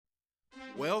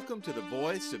Welcome to the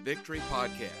Voice of Victory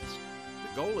podcast.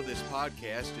 The goal of this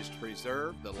podcast is to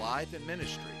preserve the life and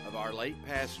ministry of our late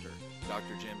pastor,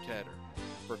 Dr. Jim Tedder.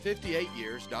 For 58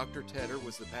 years, Dr. Tedder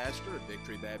was the pastor of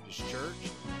Victory Baptist Church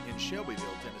in Shelbyville,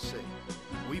 Tennessee.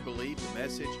 We believe the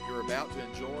message you're about to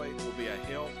enjoy will be a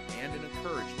help and an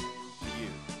encouragement to you.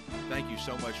 Thank you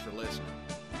so much for listening.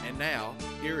 And now,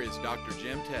 here is Dr.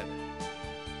 Jim Tedder.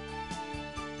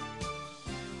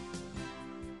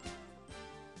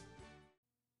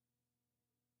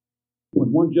 When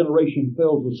one generation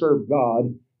fails to serve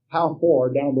God, how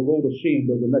far down the road of sin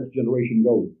does the next generation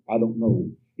go? I don't know.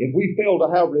 If we fail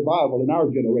to have revival in our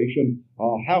generation,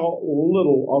 how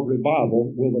little of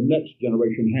revival will the next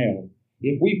generation have?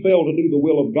 If we fail to do the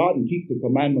will of God and keep the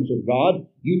commandments of God,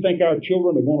 you think our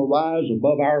children are going to rise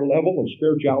above our level of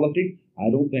spirituality? I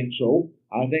don't think so.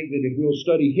 I think that if we'll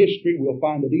study history, we'll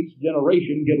find that each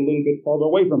generation get a little bit farther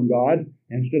away from God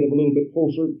instead of a little bit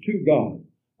closer to God.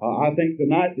 I think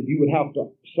tonight that you would have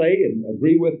to say and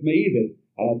agree with me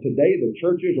that today the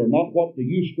churches are not what they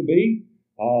used to be.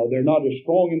 They're not as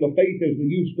strong in the faith as they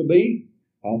used to be.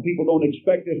 People don't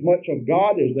expect as much of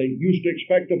God as they used to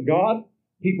expect of God.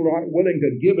 People aren't willing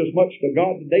to give as much to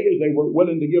God today as they were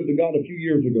willing to give to God a few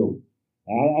years ago.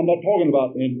 I'm not talking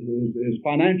about in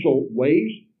financial ways.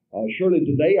 Surely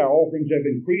today our offerings have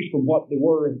increased from what they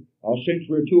were a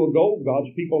century or two ago.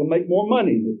 God's people make more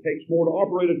money. It takes more to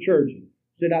operate a church.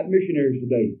 Send out missionaries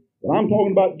today. But I'm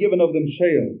talking about giving of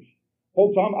themselves.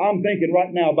 Folks, I'm thinking right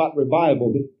now about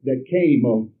revival that came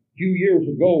a few years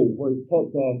ago where it took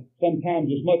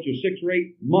sometimes as much as 6 or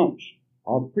 8 months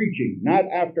of preaching, night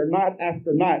after night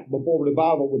after night before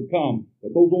revival would come.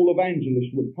 But those old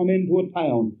evangelists would come into a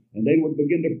town and they would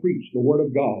begin to preach the Word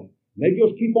of God. They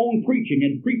just keep on preaching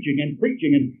and preaching and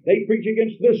preaching, and they preach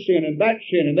against this sin and that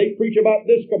sin, and they preach about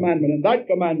this commandment and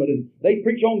that commandment, and they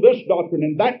preach on this doctrine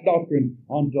and that doctrine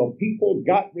until people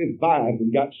got revived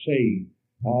and got saved.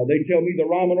 They tell me the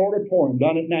Ryman Auditorium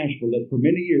down at Nashville that for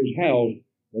many years housed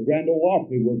the Grand Ole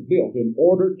Opry was built in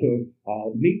order to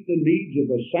meet the needs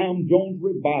of the Sam Jones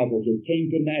revivals that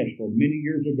came to Nashville many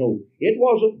years ago. It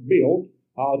wasn't built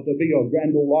to be a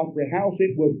Grand Ole Opry house.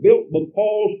 It was built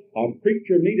because a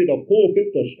preacher needed a pulpit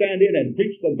to stand in and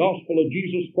preach the gospel of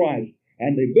Jesus Christ.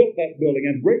 And they built that building,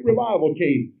 and great revival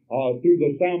came through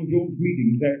the Sam Jones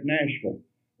meetings there at Nashville.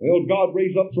 Well, God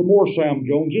raised up some more Sam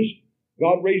Joneses.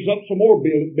 God raised up some more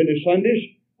Billy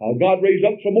Sundays. God raised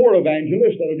up some more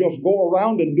evangelists that'll just go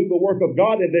around and do the work of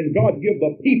God, and then God give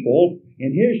the people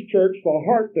in His church the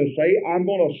heart to say, I'm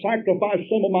going to sacrifice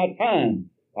some of my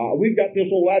time. We've got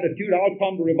this old attitude, I'll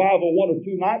come to revival 1 or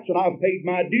 2 nights and I've paid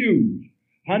my dues.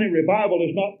 Honey, revival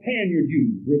is not paying your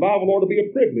dues. Revival ought to be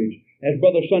a privilege, as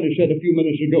Brother Sonny said a few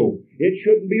minutes ago. It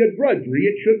shouldn't be a drudgery.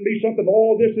 It shouldn't be something,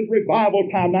 oh, this is revival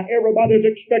time. Now everybody's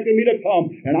expecting me to come,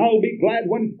 and I'll be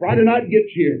glad when Friday night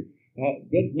gets here.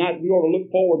 Good night, we ought to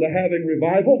look forward to having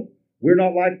revival. We're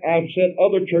not like I've said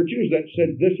other churches that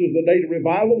said this is the day to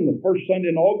revival, and the first Sunday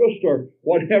in August or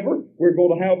whatever, we're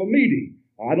going to have a meeting.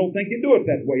 I don't think you do it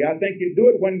that way. I think you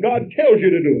do it when God tells you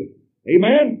to do it.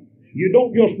 Amen? You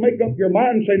don't just make up your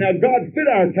mind and say, now God fit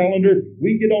our calendar.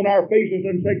 We get on our faces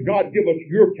and say, God, give us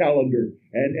your calendar.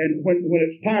 And when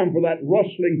it's time for that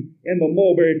rustling in the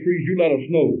mulberry trees, you let us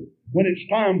know. When it's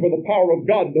time for the power of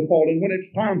God to fall, and when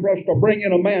it's time for us to bring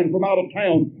in a man from out of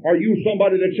town, or you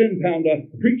somebody that's in town to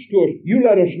preach to us, you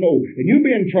let us know. And you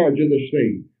be in charge of this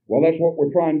thing. Well, that's what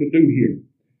we're trying to do here.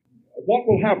 What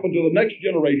will happen to the next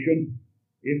generation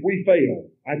if we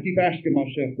fail? I keep asking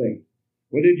myself that.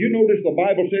 Well, did you notice the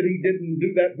Bible said he didn't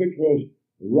do that which was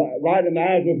right in the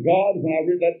eyes of God when I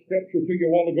read that scripture to you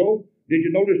a while ago? Did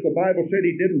you notice the Bible said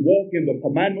he didn't walk in the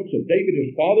commandments of David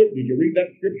his father? Did you read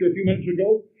that scripture a few minutes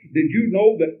ago? Did you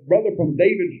know that brother from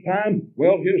David's time,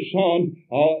 well, his son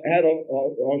had a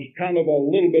kind of a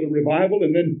little bit of revival,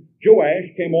 and then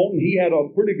Joash came on and he had a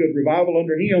pretty good revival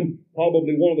under him,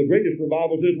 probably one of the greatest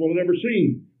revivals Israel had ever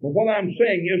seen. But what I'm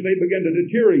saying is they began to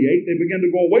deteriorate, they began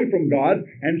to go away from God,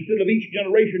 and instead of each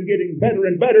generation getting better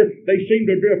and better, they seem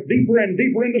to drift deeper and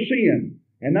deeper into sin.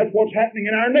 And that's what's happening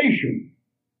in our nation.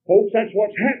 Folks, that's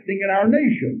what's happening in our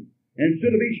nation.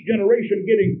 Instead of each generation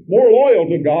getting more loyal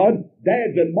to God,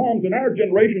 dads and moms in our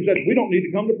generation said, we don't need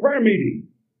to come to prayer meeting.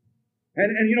 And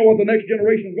you know what the next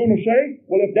generation is going to say?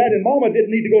 Well, if dad and mama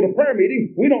didn't need to go to prayer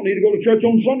meeting, we don't need to go to church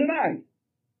on Sunday night.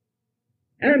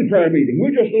 And prayer meeting.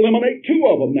 We'll just eliminate 2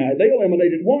 of them now. They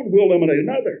eliminated one, we'll eliminate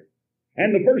another.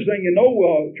 And the first thing you know,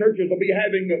 churches will be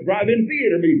having drive-in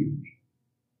theater meetings,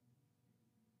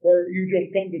 where you just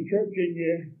come to church and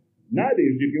you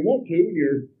nighties if you want to, and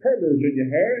your curlers in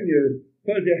your hair, and your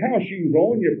fuzzy house shoes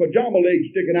on, your pajama legs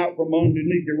sticking out from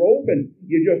underneath your robe, and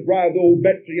you just drive the old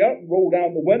Betsy up and roll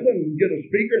down the window and get a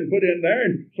speaker and put in there,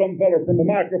 and some fella from a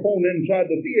microphone inside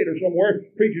the theater somewhere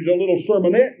preaches a little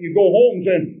sermonette, and you go home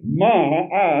saying,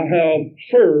 I have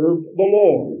served the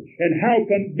Lord. And how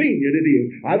convenient it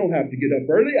is. I don't have to get up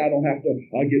early. I don't have to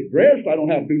get dressed. I don't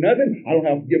have to do nothing. I don't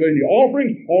have to give any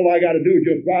offerings. All I got to do is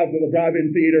just drive to the drive-in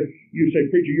theater. You say,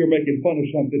 preacher, you're making fun of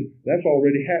something. That's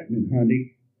already happening,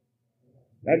 honey.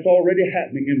 That's already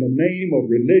happening in the name of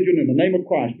religion, in the name of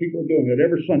Christ. People are doing it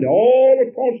every Sunday all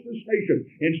across this nation.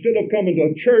 Instead of coming to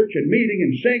a church and meeting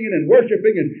and singing and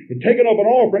worshiping and taking up an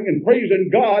offering and praising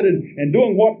God and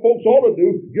doing what folks ought to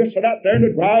do, just sit out there in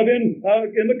the drive-in,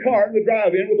 in the car, in the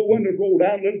drive-in with the windows rolled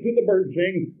down, listen to the birds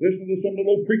sing, listen to some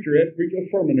little preacherette, preach a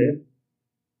sermonette,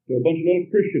 to a bunch of little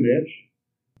Christianettes.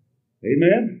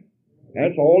 Amen?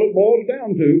 That's all it boils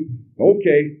down to.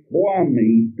 Okay, boy, I'm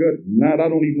mean. Good night. I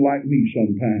don't even like me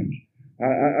sometimes.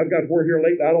 I've got word here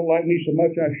lately, I don't like me so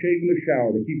much I shave in the shower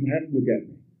to keep them having to look at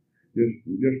me.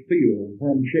 Just feel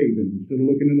where I'm shaving instead of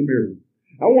looking in the mirror.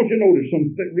 I want you to notice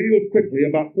something real quickly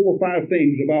about 4 or 5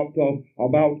 things about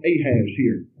Ahaz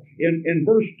here. In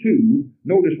verse 2,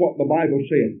 notice what the Bible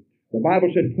said. The Bible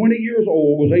said 20 years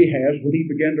old was Ahaz when he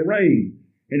began to reign.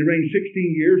 And he reigned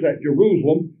 16 years at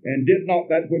Jerusalem, and did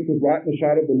not that which was right in the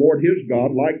sight of the Lord his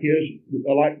God, like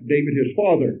David his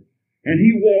father. And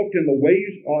he walked in the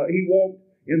ways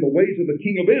of the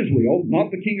king of Israel,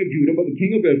 not the king of Judah, but the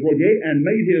king of Israel, yea, and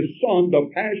made his son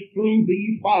to pass through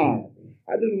the fire.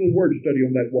 I did a little word study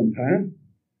on that one time.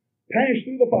 Pass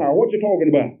through the fire. What's it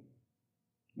talking about?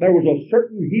 There was a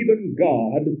certain heathen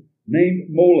god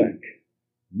named Molech.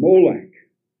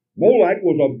 Molech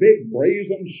was a big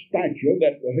brazen statue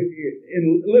that,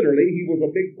 literally, he was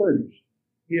a big furnace.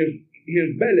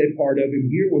 His belly part of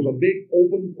him here was a big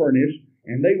open furnace,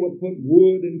 and they would put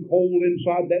wood and coal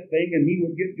inside that thing, and he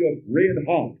would get just red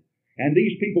hot. And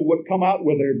these people would come out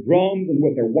with their drums and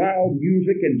with their wild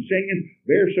music and singing,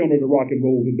 very similar to rock and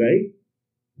roll today.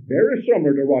 Very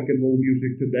similar to rock and roll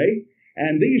music today.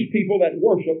 And these people that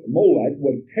worshiped Molech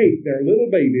would take their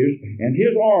little babies, and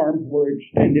his arms were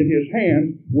extended, his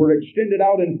hands were extended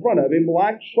out in front of him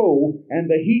like so,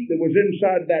 and the heat that was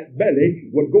inside that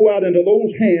belly would go out into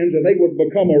those hands, and they would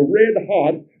become a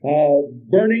red-hot,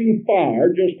 burning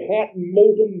fire, just hot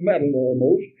molten metal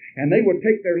almost. And they would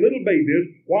take their little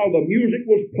babies while the music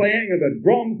was playing and the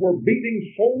drums were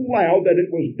beating so loud that it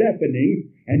was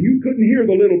deafening, and you couldn't hear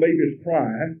the little babies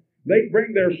cry. They'd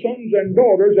bring their sons and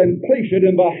daughters and place it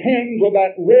in the hands of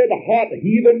that red-hot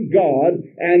heathen god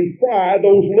and fry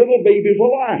those little babies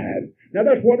alive. Now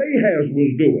that's what Ahaz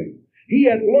was doing. He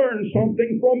had learned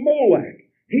something from Molech.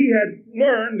 He had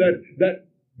learned that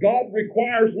God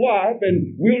requires life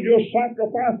and we'll just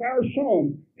sacrifice our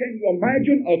son. Can you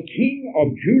imagine a king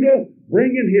of Judah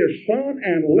bringing his son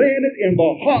and laying it in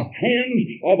the hot hands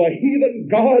of a heathen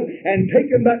god and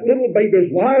taking that little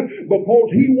baby's life because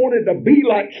he wanted to be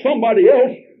like somebody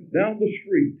else down the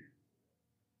street?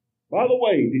 By the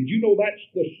way, did you know that's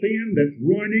the sin that's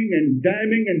ruining and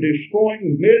damning and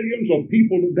destroying millions of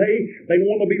people today? They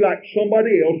want to be like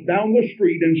somebody else down the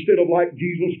street instead of like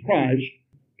Jesus Christ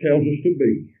tells us to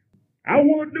be. I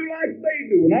want to do like they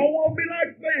do, and I want to be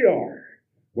like they are.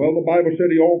 Well, the Bible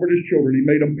said he offered his children. He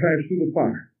made them pass through the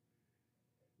fire.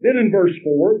 Then in verse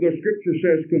 4, the scripture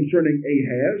says concerning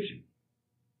Ahaz,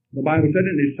 the Bible said,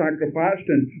 and he sacrificed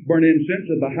and burned incense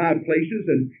at the high places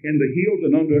and in the hills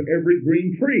and under every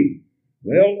green tree.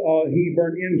 Well, he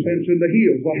burned incense in the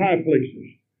hills, the high places.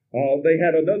 They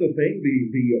had another thing,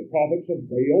 the prophets of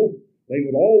Baal. They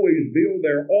would always build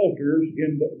their altars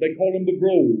they call them the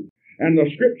groves. And the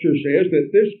scripture says that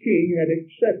this king had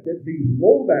accepted these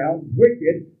low-down,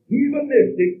 wicked,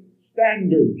 heathenistic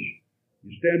standards.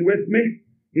 You stand with me?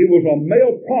 He was a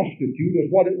male prostitute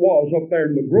is what it was up there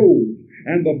in the groves.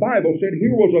 And the Bible said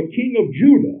here was a king of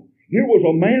Judah. Here was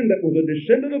a man that was a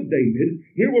descendant of David.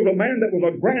 Here was a man that was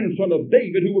a grandson of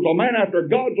David, who was a man after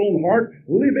God's own heart,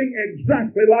 living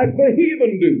exactly like the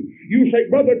heathen do. You say,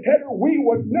 Brother Tedder, we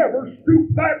would never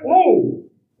stoop that low.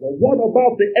 Well, what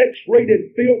about the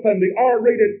X-rated filth and the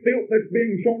R-rated filth that's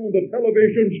being shown on the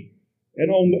televisions and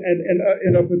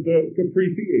up at the Capri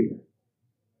Theater?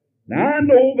 Now, I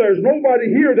know there's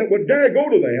nobody here that would dare go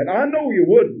to that. I know you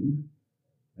wouldn't.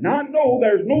 And I know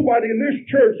there's nobody in this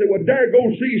church that would dare go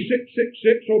see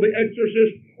 666 or The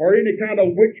Exorcist or any kind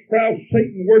of witchcraft,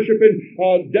 Satan-worshiping,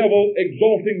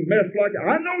 devil-exalting mess like that.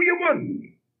 I know you wouldn't.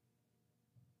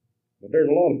 But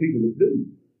there's a lot of people that do.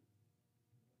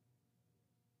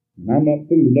 And I'm not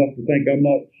fool enough to think I'm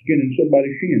not skinning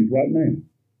somebody's shins right now.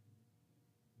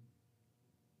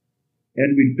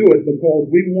 And we do it because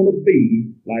we want to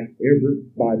be like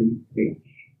everybody else.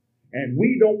 And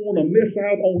we don't want to miss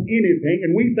out on anything,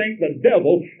 and we think the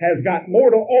devil has got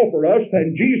more to offer us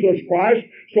than Jesus Christ,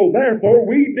 so therefore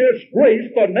we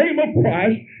disgrace the name of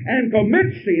Christ and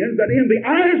commit sins that in the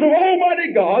eyes of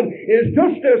Almighty God is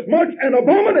just as much an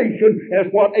abomination as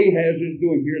what Ahaz is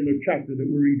doing here in the chapter that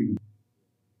we're reading.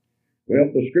 Well,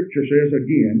 the Scripture says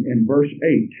again in verse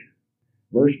 8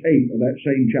 of that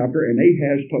same chapter, and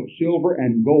Ahaz took silver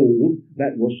and gold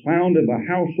that was found in the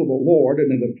house of the Lord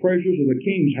and in the treasures of the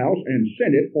king's house and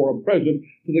sent it for a present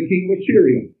to the king of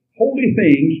Assyria. Holy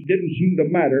things didn't seem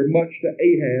to matter much to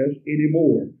Ahaz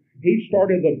anymore. He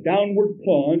started the downward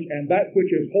plunge, and that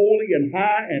which is holy and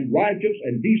high and righteous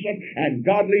and decent and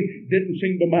godly didn't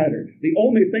seem to matter. The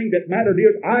only thing that mattered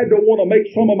is, I don't want to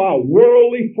make some of my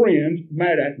worldly friends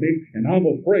mad at me, and I'm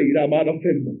afraid I might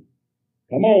offend them.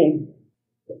 Come on.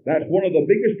 That's one of the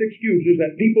biggest excuses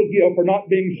that people give for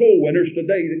not being soul winners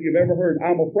today that you've ever heard.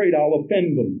 I'm afraid I'll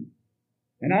offend them.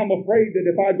 And I'm afraid that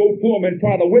if I go to them and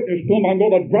try to witness to them, I'm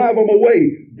going to drive them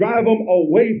away. Drive them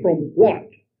away from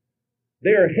what?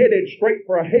 They're headed straight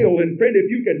for hell. And friend, if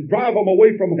you can drive them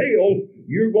away from hell,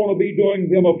 you're going to be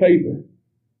doing them a favor.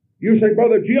 You say,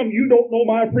 Brother Jim, you don't know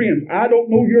my friends. I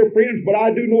don't know your friends, but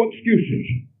I do know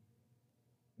excuses.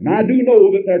 And I do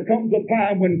know that there comes a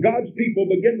time when God's people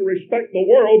begin to respect the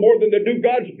world more than they do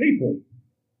God's people.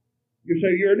 You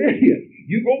say, you're an idiot.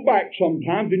 You go back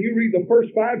sometimes and you read the first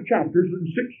 5 chapters and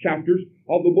 6 chapters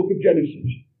of the book of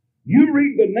Genesis. You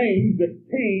read the names that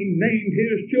Cain named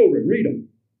his children. Read them.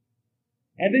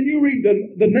 And then you read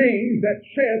the names that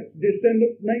Seth's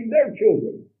descendants named their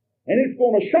children. And it's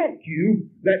going to shock you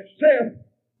that Seth's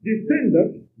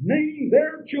descendants named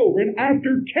their children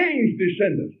after Cain's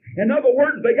descendants. In other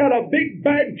words, they got a big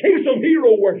bad case of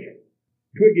hero worship.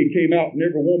 Twiggy came out and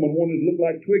every woman wanted to look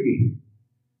like Twiggy.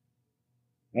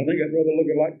 I think I'd rather look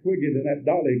like Twiggy than that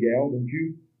Dolly gal, don't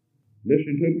you?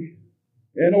 Listen to me.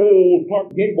 And old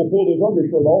Clark Gable pulled his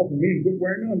undershirt off and men quit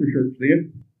wearing undershirts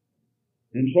then.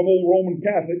 And some old Roman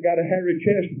Catholic got a hairy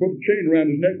chest and put a chain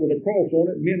around his neck with a cross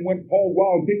on it. And men went all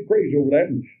wild and big crazy over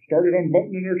that and started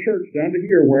unbuttoning their shirts down to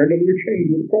here, wearing a little chain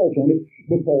with a cross on it,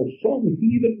 because some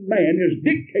heathen man is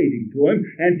dictating to him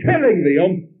and telling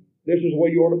them, this is the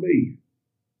way you ought to be.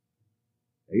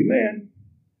 Amen.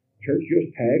 Church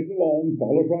just tags along,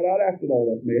 follows right out after all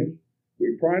that mess.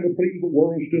 We're trying to please the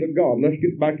world instead of God. Let's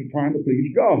get back to trying to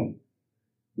please God.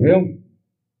 Well,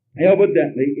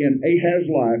 evidently, in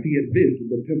Ahaz's life, he had visited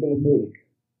the temple of Moloch.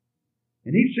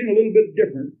 And he'd seen a little bit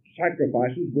different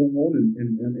sacrifices going on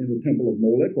in the temple of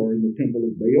Moloch or in the temple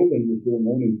of Baal than was going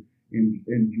on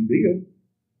in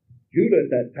Judah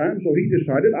at that time. So he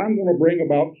decided, I'm going to bring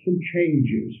about some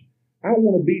changes. I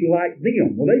want to be like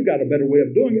them. Well, they've got a better way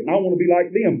of doing it, and I want to be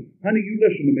like them. Honey, you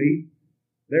listen to me.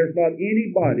 There's not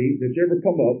anybody that's ever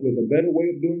come up with a better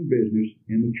way of doing business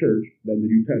in the church than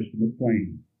the New Testament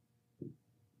plan.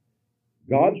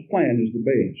 God's plan is the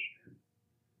best.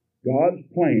 God's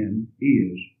plan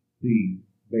is the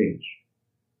best.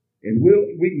 And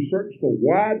we can search the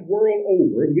wide world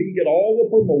over, and we can get all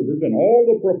the promoters and all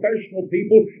the professional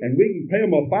people, and we can pay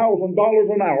them $1,000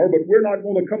 an hour, but we're not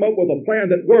going to come up with a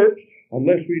plan that works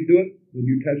unless we do it the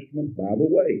New Testament Bible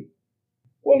way.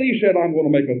 Well, he said, I'm going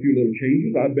to make a few little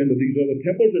changes. I've been to these other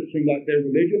temples. It seems like their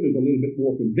religion is a little bit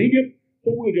more convenient,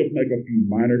 so we'll just make a few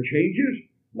minor changes,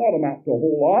 not amount to a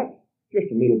whole lot,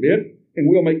 just a little bit, and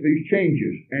we'll make these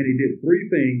changes. And he did 3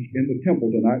 things in the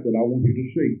temple tonight that I want you to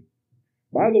see.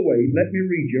 By the way, let me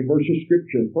read you a verse of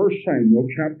Scripture, 1 Samuel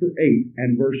chapter 8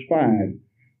 and verse 5.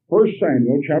 1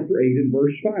 Samuel chapter 8 and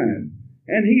verse 5.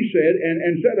 And he said,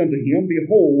 and said unto him,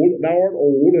 Behold, thou art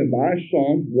old, and thy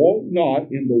sons walk not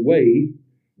in the way.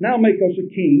 Now make us a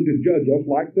king to judge us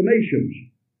like the nations.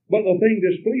 But the thing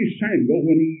displeased Samuel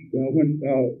when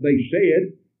they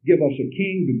said, Give us a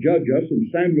king to judge us. And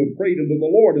Samuel prayed unto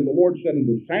the Lord, and the Lord said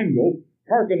unto Samuel,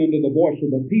 Hearken unto the voice of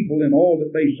the people in all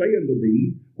that they say unto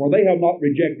thee, for they have not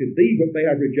rejected thee, but they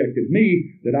have rejected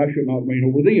me, that I should not reign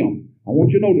over them. I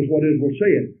want you to notice what Israel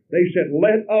said. They said,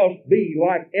 let us be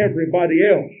like everybody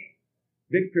else.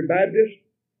 Victory Baptist,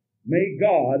 may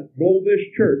God blow this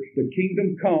church, the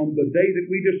kingdom come, the day that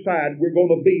we decide we're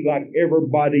going to be like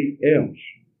everybody else.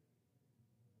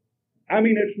 I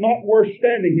mean, it's not worth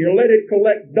standing here. Let it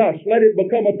collect dust. Let it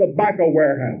become a tobacco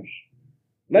warehouse.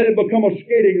 Let it become a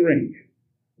skating rink.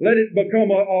 Let it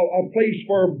become a place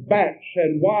for bats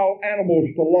and wild animals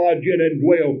to lodge in and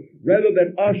dwell, rather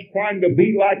than us trying to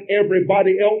be like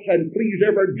everybody else and please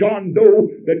every John Doe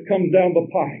that comes down the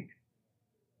pike.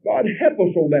 God, help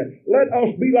us on that. Let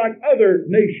us be like other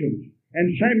nations.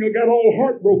 And Samuel got all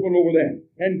heartbroken over that.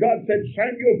 And God said,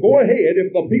 Samuel, go ahead.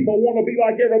 If the people want to be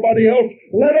like everybody else,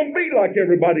 let them be like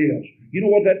everybody else. You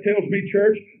know what that tells me,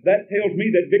 church? That tells me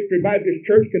that Victory Baptist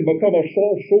Church can become a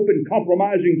soft soap and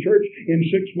compromising church in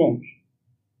 6 months.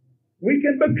 We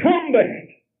can become that.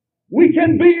 We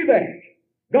can be that.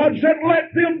 God said,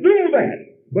 let them do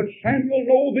that. But Samuel,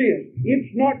 know this.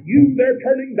 It's not you they're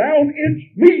turning down.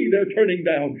 It's me they're turning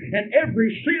down. And every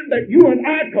sin that you and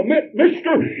I commit,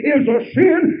 mister, is a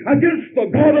sin against the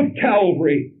God of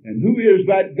Calvary. And who is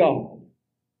that God?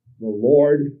 The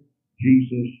Lord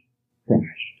Jesus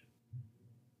Christ.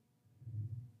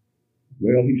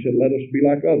 Well, he said, let us be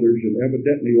like others. And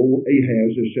evidently old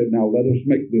Ahaz has said, now let us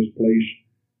make this place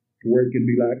to where it can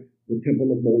be like the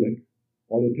temple of Molech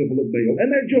or the temple of Baal. And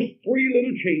there are just 3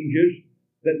 little changes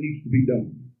that needs to be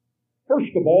done.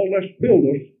 First of all, let's build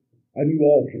us a new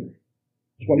altar.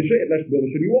 That's what he said. Let's build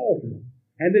us a new altar.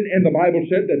 And then, the Bible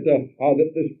said that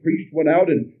this priest went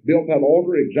out and built that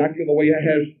altar exactly the way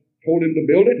Ahaz told him to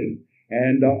build it.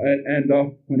 And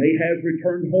when Ahaz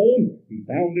returned home, he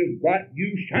found his bright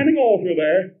new shining altar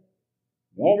there.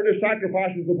 He offered his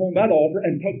sacrifices upon that altar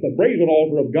and took the brazen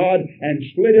altar of God and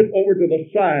slid it over to the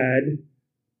side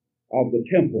of the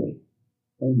temple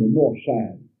on the north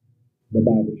side, the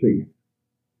Bible says.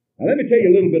 Now let me tell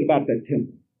you a little bit about that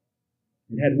temple.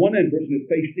 It had one entrance and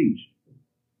it faced east.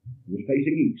 It was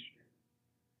facing east.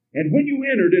 And when you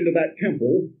entered into that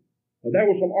temple, there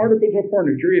were some articles of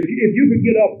furniture. If you could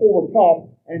get up over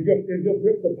top and just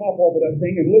rip the top off of that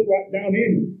thing and look right down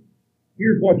in,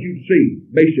 here's what you'd see,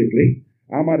 basically.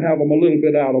 I might have them a little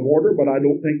bit out of order, but I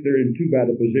don't think they're in too bad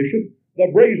a position.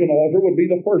 The brazen altar would be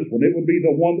the first one. It would be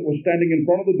the one that was standing in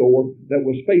front of the door that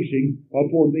was facing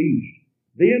toward the east.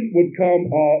 Then would come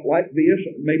like this,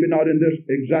 maybe not in this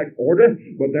exact order,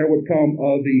 but there would come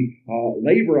the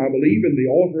laver, I believe, and the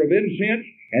altar of incense,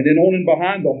 and then on and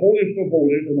behind the holiest of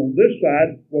holies, and on this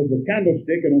side was the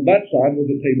candlestick, and on that side was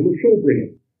the table of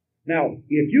showbread. Now,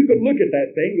 if you could look at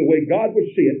that thing the way God would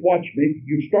see it, watch me,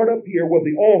 you'd start up here with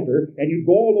the altar, and you'd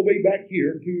go all the way back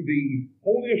here to the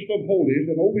holiest of holies,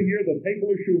 and over here the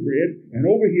table of showbread, and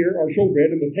over here are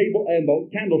showbread, and the table and the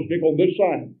candlestick on this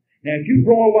side. Now, if you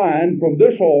draw a line from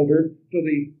this altar to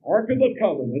the Ark of the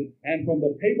Covenant, and from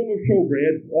the table of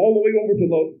showbread all the way over to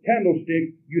the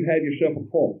candlestick, you'd have yourself a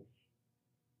cross.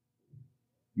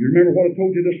 You remember what I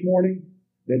told you this morning?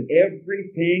 That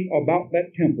everything about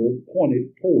that temple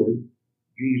pointed toward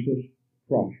Jesus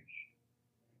Christ.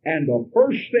 And the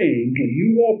first thing when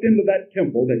you walked into that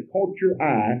temple that caught your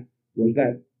eye was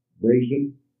that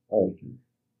brazen altar.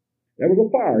 There was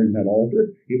a fire in that altar.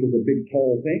 It was a big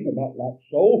tall thing about like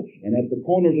so, and at the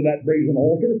corners of that brazen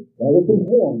altar there were some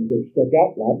horns that stuck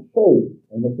out like so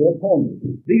on the 4 corners.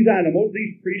 These animals,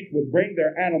 these priests would bring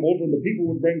their animals, and the people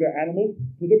would bring their animals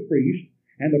to the priest.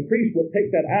 And the priest would take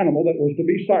that animal that was to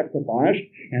be sacrificed,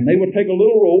 and they would take a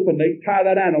little rope and they'd tie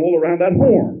that animal around that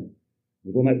horn. It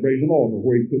was on that brazen altar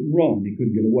where he couldn't run, he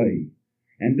couldn't get away.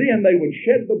 And then they would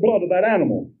shed the blood of that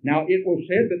animal. Now it was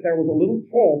said that there was a little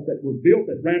trough that was built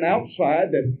that ran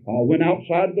outside, that went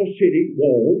outside the city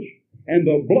walls, and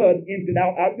the blood emptied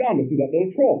out yonder through that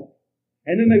little trough.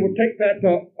 And then they would take that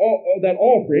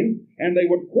offering, and they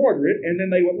would quarter it, and then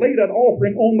they would lay that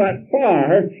offering on that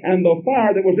fire, and the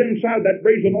fire that was inside that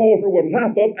brazen altar would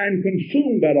lap up and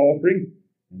consume that offering.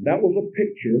 And that was a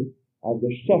picture of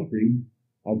the suffering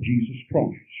of Jesus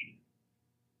Christ.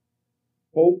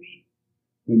 Folks,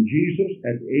 when Jesus,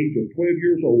 at the age of 12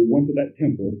 years old, went to that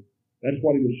temple, that's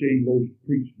what he was seeing those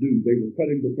priests do. They were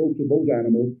cutting the throats of those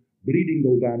animals, bleeding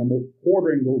those animals,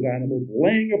 quartering those animals,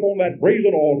 laying upon that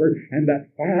brazen altar, and that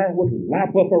fire would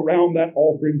lap up around that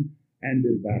offering and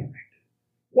devour it.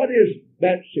 What is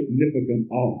that significant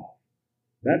of?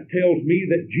 That tells me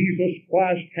that Jesus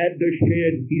Christ had to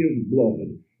shed his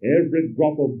blood. Every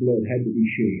drop of blood had to be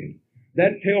shed.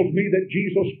 That tells me that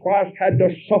Jesus Christ had to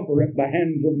suffer at the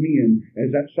hands of men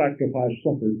as that sacrifice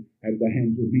suffered at the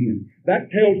hands of men.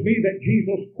 That tells me that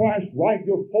Jesus Christ, like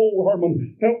your soul,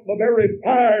 Herman, felt the very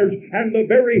fires and the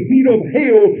very heat of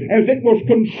hell as it was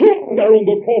consumed there on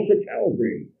the cross of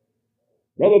Calvary.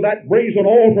 Brother, that brazen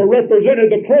altar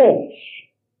represented the cross.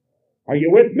 Are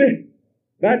you with me?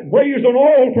 That brazen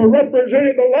altar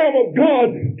represented the Lamb of God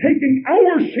taking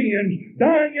our sins,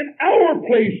 dying in our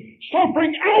place,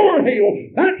 suffering our hell.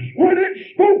 That's what it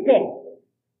spoke of.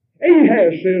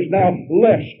 Ahaz says, now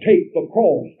let's take the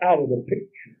cross out of the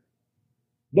picture.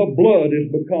 The blood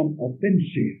has become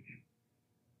offensive.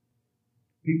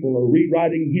 People are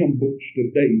rewriting hymn books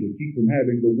today to keep from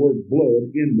having the word blood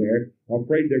in there,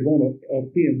 afraid they're going to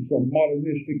offend some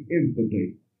modernistic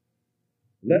infidel.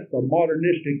 Let the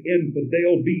modernistic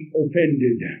infidel be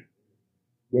offended.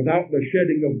 Without the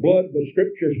shedding of blood, the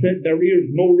Scripture said there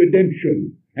is no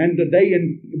redemption. And today,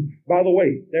 by the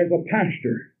way, there's a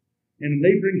pastor in a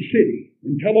neighboring city,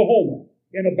 in Tullahoma,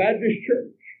 in a Baptist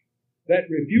church, that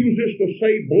refuses to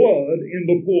say blood in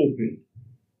the pulpit.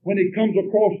 When he comes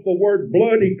across the word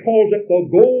blood, he calls it the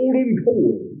golden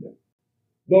cord.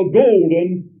 The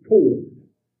golden cord.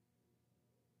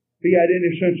 If he had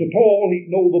any sense at all,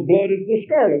 he'd know the blood is the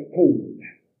scarlet cord.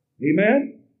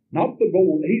 Amen? Not the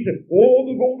gold. He said,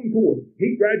 oh, the golden cord.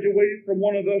 He graduated from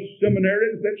one of those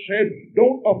seminaries that said,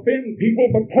 don't offend people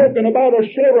by talking about a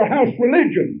slaughterhouse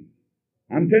religion.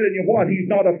 I'm telling you what, he's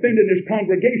not offending his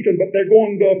congregation, but they're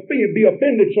going to be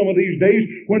offended some of these days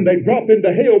when they drop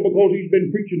into hell because he's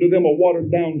been preaching to them a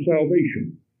watered-down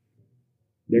salvation.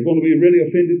 They're going to be really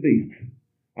offended then.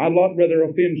 I'd a lot rather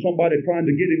offend somebody trying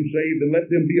to get him saved than let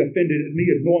them be offended at me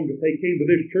as knowing that they came to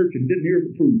this church and didn't hear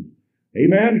the truth.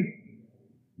 Amen?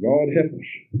 God help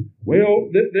us.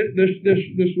 Well,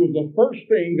 this was the first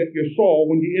thing that you saw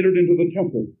when you entered into the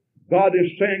temple. God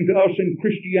is saying to us in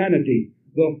Christianity,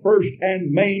 the first and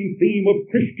main theme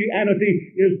of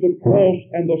Christianity is the cross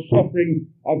and the suffering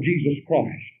of Jesus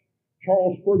Christ.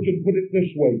 Charles Spurgeon put it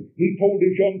this way. He told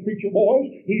his young preacher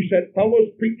boys, he said,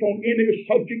 fellows, preach on any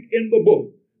subject in the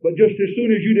book. But just as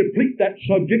soon as you deplete that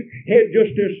subject, head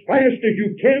just as fast as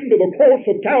you can to the cross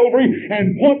of Calvary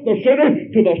and point the sinner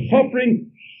to the suffering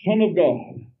Son of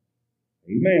God.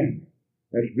 Amen.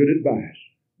 That's good advice.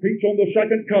 Preach on the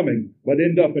second coming, but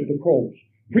end up at the cross.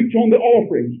 Preach on the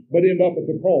offerings, but end up at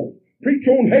the cross. Preach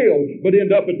on hell, but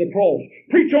end up at the cross.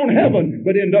 Preach on heaven,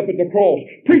 but end up at the cross.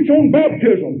 Preach on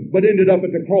baptism, but ended up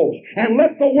at the cross. And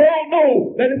let the world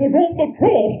know that it was on the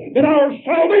cross that our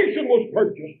salvation was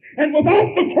purchased. And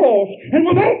without the cross, and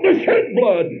without the shed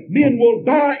blood, men will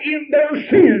die in their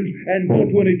sins and go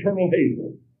to an eternal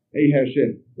hell. Ahaz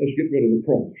said, let's get rid of the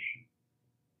cross.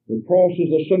 The cross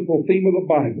is the central theme of the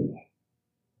Bible.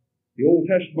 The Old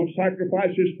Testament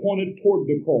sacrifices pointed toward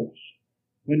the cross.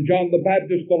 When John the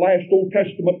Baptist, the last Old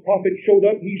Testament prophet, showed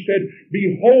up, he said,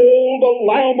 behold the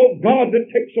Lamb of God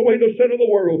that takes away the sin of the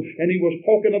world. And he was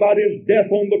talking about his death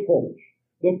on the cross.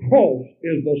 The cross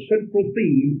is the central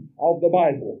theme of the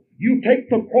Bible. You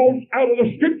take the cross out of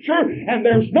the Scripture, and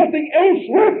there's nothing else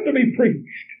left to be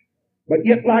preached. But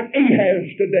yet, like Ahaz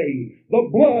today, the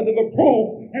blood of the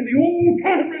cross and the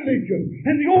old-time religion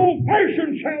and the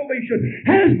old-fashioned salvation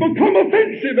has become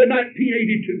offensive in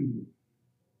 1982.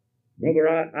 Brother,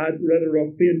 I'd rather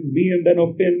offend men than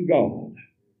offend God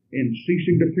in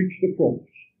ceasing to preach the cross.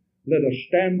 Let us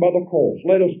stand by the cross.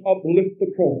 Let us uplift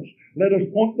the cross. Let us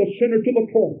point the sinner to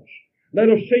the cross. Let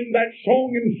us sing that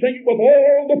song and sing it with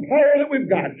all the power that we've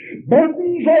got.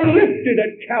 Burdens are lifted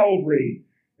at Calvary.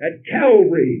 At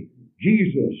Calvary,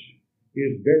 Jesus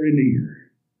is very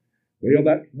near. Well,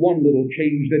 that's one little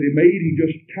change that he made. He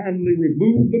just kindly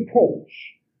removed the cross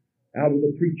out of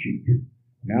the preaching,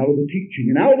 and out of the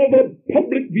teaching, and out of the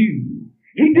public view.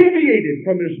 He deviated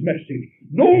from his message.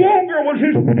 No longer was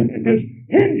his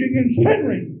hinging and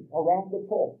centering around the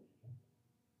cross.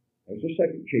 There's a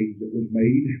second change that was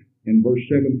made in verse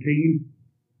 17.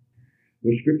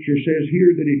 The Scripture says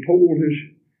here that he told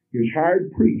his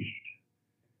hired priest.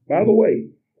 By the way,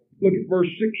 look at verse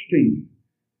 16.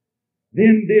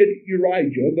 Then did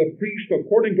Urijah, the priest,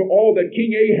 according to all that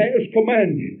King Ahaz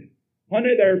commanded.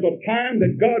 Honey, there's a time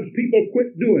that God's people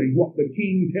quit doing what the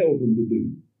king tells them to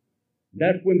do.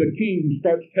 That's when the king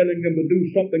starts telling them to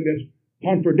do something that's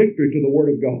contradictory to the Word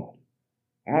of God.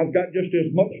 I've got just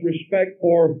as much respect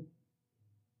for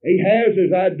Ahaz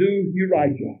as I do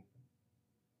Urijah.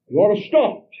 You ought to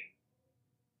stop.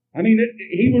 I mean,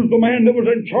 he was the man that was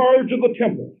in charge of the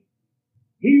temple.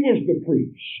 He was the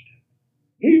priest.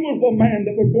 He was the man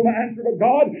that was going to answer to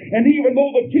God. And even though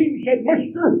the king said,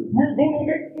 Mister, we're going to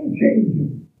make some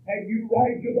changes, and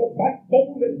Urijah, the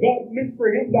backbone that God meant for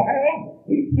him to have,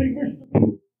 he'd say,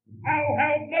 Mister, I'll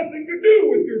have nothing to do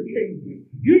with your changes.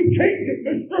 You change it,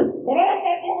 mister, but I'm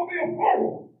not going to be a part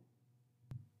of it.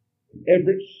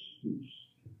 Everett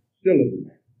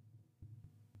Sullivan,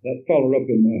 that feller up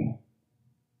in,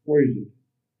 where is it?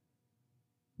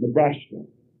 Nebraska.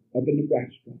 Up in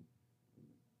Nebraska,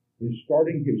 is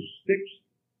starting his 6th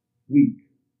week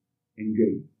in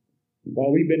jail.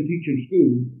 While we've been teaching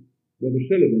school, Brother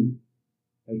Sullivan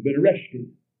has been arrested.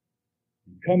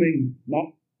 Coming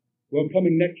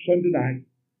next Sunday night,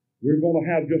 we're going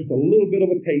to have just a little bit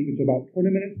of a tape. It's about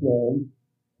 20 minutes long,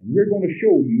 and we're going to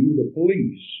show you the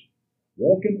police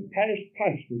walking past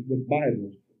pastors with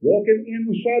Bibles, walking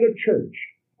inside a church,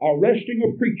 arresting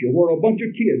a preacher where a bunch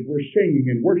of kids were singing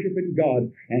and worshiping God,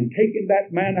 and taking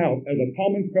that man out as a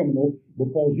common criminal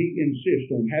because he insists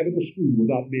on having a school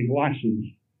without being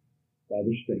licensed by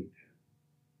the state.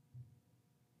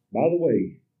 By the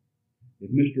way, if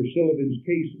Mr. Sullivan's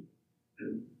case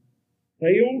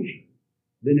fails,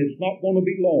 then it's not going to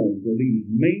be long till these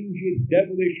mangy,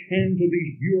 devilish hands of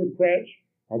these bureaucrats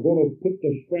are going to put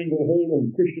the stranglehold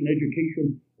on Christian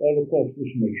education all across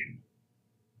this nation.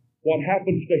 What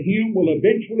happens to him will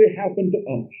eventually happen to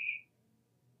us.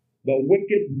 The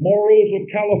wicked morals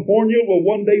of California will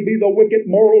one day be the wicked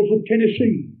morals of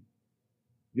Tennessee.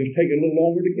 Just take a little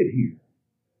longer to get here.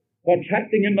 What's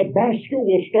happening in Nebraska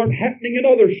will start happening in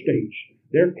other states.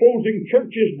 They're closing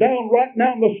churches down right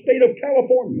now in the state of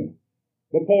California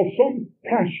because some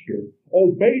pastor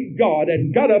obeyed God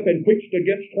and got up and preached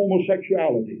against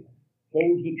homosexuality.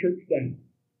 Closed the church down.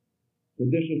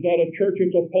 And this is not a church,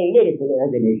 it's a political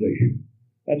organization.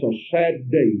 That's a sad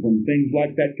day when things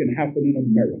like that can happen in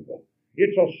America.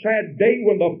 It's a sad day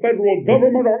when the federal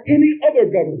government or any other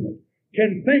government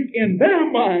can think in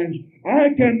their minds,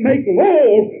 I can make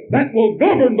laws that will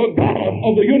govern the God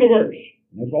of the universe.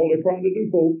 And that's all they're trying to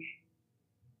do, folks,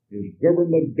 is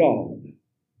govern the God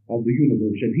of the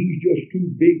universe. And he's just too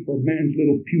big for man's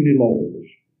little puny laws.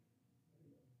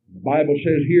 The Bible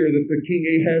says here that the King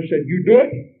Ahaz said, you do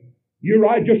it?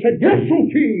 Uriah said, yes, O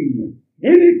King.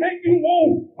 Anything you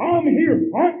want, I'm here.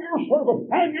 I'm your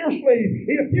servant. I'm your slave.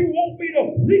 If you want me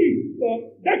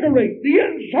to decorate the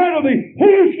inside of the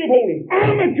holiest of holies,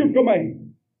 I'm at your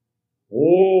command.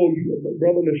 Oh,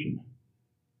 brother, listen.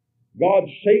 God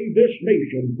saved this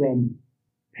nation from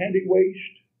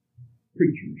panty-waist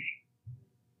preachers.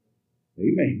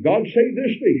 Amen. God saved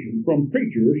this nation from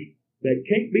preachers that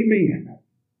can't be men.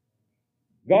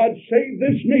 God saved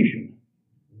this nation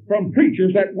from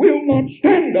preachers that will not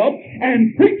stand up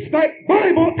and preach that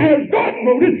Bible as God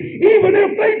wrote it, even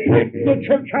if they preach the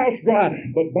church house dry.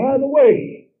 But by the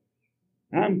way,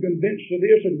 I'm convinced of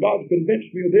this, and God's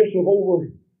convinced me of this of over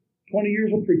 20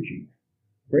 years of preaching.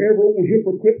 For every old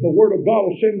hypocrite the Word of God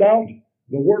will send out,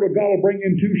 the Word of God will bring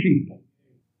in 2 sheep.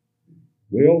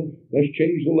 Well, let's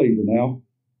change the labor now.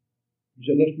 He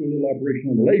said, let's do a little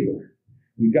operation on the labor.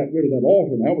 We got rid of that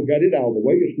altar now. We got it out of the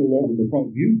way. It's no longer the front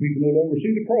view. People no longer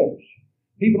see the cross.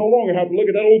 People no longer have to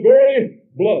look at that old gory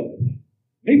blood.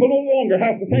 People no longer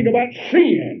have to think about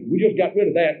sin. We just got rid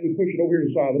of that and we pushed it over here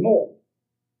to the side of the north.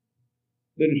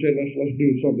 Then he said, let's do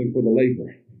something for the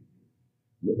labor.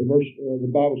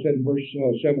 The Bible said in verse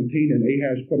 17, and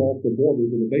Ahaz cut off the borders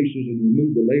of the bases and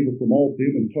removed the labor from off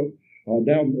them and took it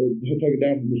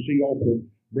down from the sea off the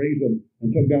brazen,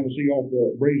 and took down the sea off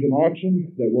the brazen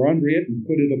oxen that were under it and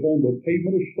put it upon the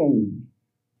pavement of stone.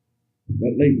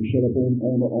 That labor set up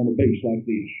on a base like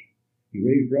this. He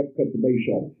raised her up, cut the base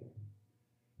off.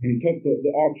 And he took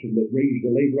the oxen that raised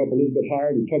the labor up a little bit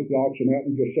higher, and he took the oxen out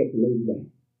and just set the labor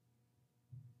down.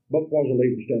 But what does the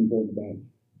labor stand for in the Bible?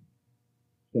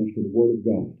 It stands for the Word of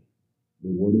God.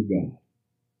 The Word of God.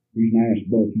 The reason I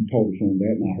asked Buck, he taught us on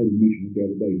that, and I heard him mention it the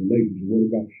other day. The labor is the Word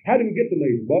of God. How did we get the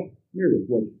labor, Buck?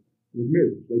 Miracles, wasn't it? It was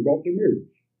miracles. They brought their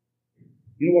miracles.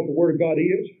 You know what the Word of God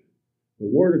is? The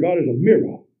Word of God is a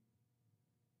mirror.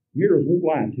 Mirrors won't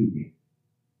lie to you.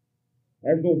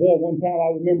 There's no boy one time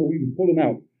I remember we were pulling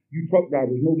out. You truck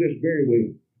drivers know this very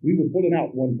well. We were pulling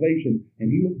out one place and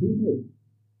he looked through the mirror.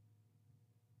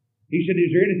 He said,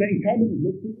 is there anything coming? He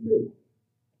looked through the mirror.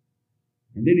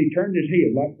 And then he turned his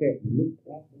head like that and looked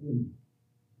out the window.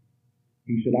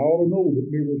 He said, I ought to know that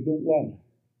mirrors don't lie.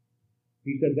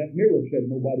 He said, that mirror said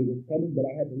nobody was coming, but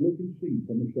I had to look and see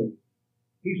for myself.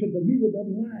 He said, the mirror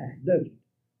doesn't lie, does it?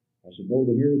 I said, no,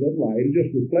 the mirror doesn't lie. It'll just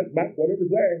reflect back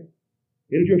whatever's there.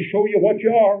 It'll just show you what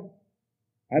you are.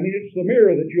 I mean, it's the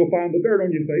mirror that you'll find the dirt on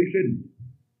your face, isn't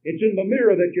it? It's in the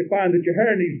mirror that you find that your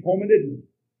hair needs combing, isn't it?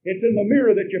 It's in the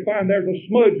mirror that you find there's a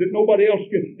smudge that everybody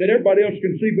else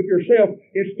can see but yourself.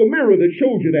 It's the mirror that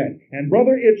shows you that. And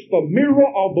brother, it's the mirror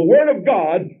of the Word of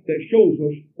God that shows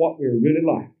us what we're really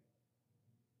like.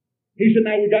 He said,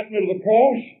 now we've gotten rid of the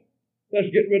cross.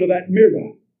 Let's get rid of that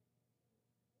mirror.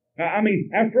 I mean,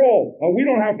 after all, we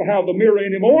don't have to have the mirror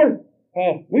anymore.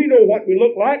 We know what we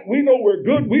look like. We know we're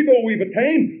good. We know we've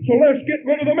attained. So let's get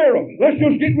rid of the mirror. Let's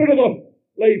just get rid of the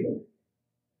labor.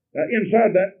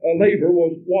 Inside that laver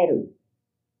was water.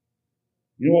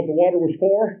 You know what the water was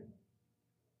for?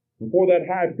 Before that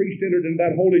high priest entered into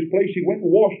that holy place, he went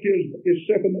and washed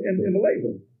himself in the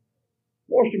laver.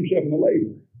 Washed himself in the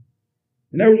laver.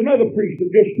 And there was another priest that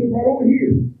just stood right over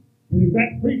here. And if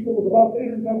that priest that was about to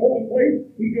enter into that holy place,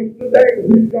 he just stood there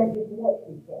with his job just to watch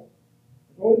himself.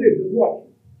 That's all he did, just watch.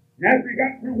 And after he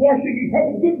got through washing, he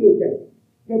took a good look at it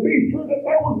to be sure that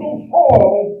there was no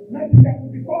soil and nothing that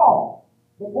would be foul.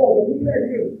 Because if he let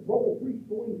his brother priest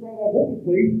go inside that holy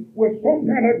place with some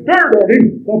kind of dirt on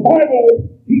him, the Bible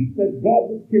would teach that God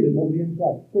would kill him on the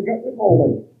inside. So he got rid of all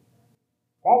that.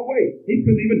 By the way, he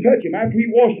couldn't even touch him. After he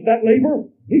washed that laver,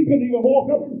 he couldn't even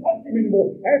walk up and touch him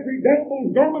anymore. After he downed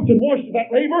those garments and washed that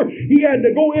laver, he had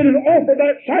to go in and offer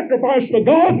that sacrifice to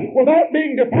God without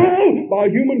being defiled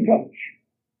by human touch.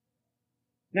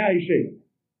 Now he said,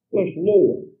 let's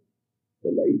lower the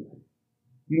laver.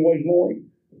 You know what he's lowering?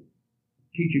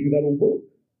 Teaching of that old book.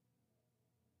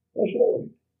 Let's lower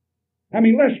it. I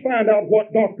mean, let's find out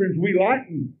what doctrines we like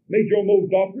and major on those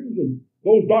doctrines, and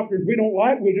those doctrines we don't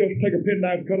like, we'll just take a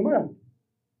penknife and cut them out.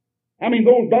 I mean,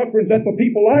 those doctrines that the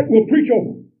people like, we'll preach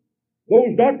over them.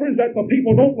 Those doctrines that the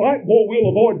people don't like, boy,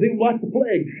 we'll avoid them like the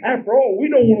plague. After all, we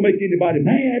don't want to make anybody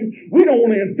mad. We don't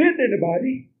want to offend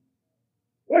anybody.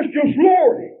 Let's just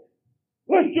lower it.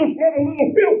 Let's just let a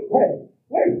little filth pass.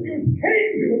 Let's just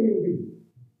change it a little bit.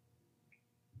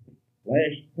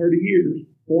 Last 30 years,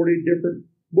 40 different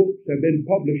books have been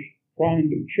published trying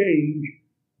to change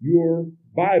your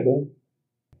Bible.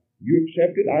 You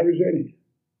accept it, I resent it.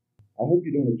 I hope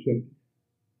you don't accept it.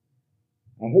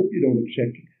 I hope you don't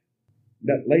accept it.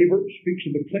 That laver speaks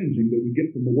of the cleansing that we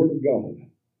get from the Word of God.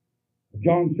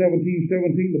 John 17:17,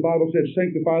 the Bible said,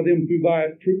 sanctify them through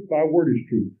thy truth, thy word is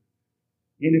truth.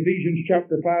 In Ephesians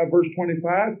chapter 5, verse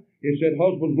 25, it said,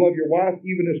 husbands, love your wife,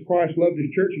 even as Christ loved his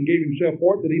church and gave himself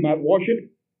for it, that he might wash it,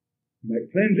 he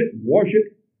might cleanse it, and wash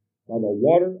it by the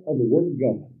water of the Word of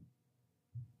God.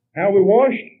 How are we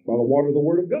washed? By the water of the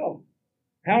Word of God.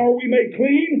 How are we made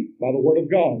clean? By the Word of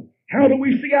God. How do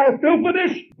we see our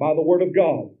filthiness? By the Word of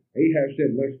God. Ahab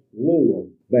said, let's lower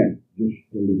that just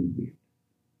a little bit.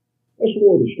 Let's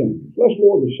lower the standards. Let's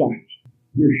lower the sights.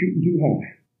 We're shooting too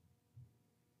high.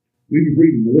 We were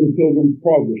reading the Little Pilgrim's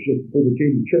Progress just before we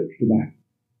came to church tonight.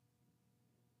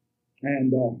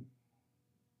 And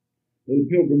little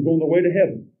pilgrims on their way to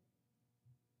heaven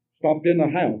stopped in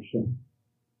the house.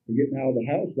 We're getting out of the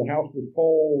house. The house was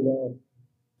called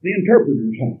the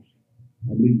Interpreter's House,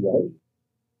 I believe it was.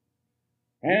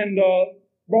 And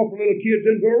brought the little kids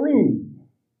into a room.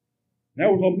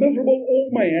 There was a miserable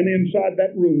old man inside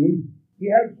that room. He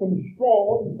had some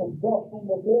straw and some dust on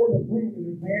the floor and a broom in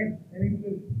his hand, and he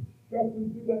was just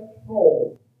shuffling through that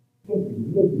straw.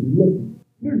 Looking.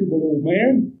 Miserable old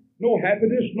man. No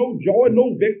happiness, no joy,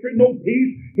 no victory, no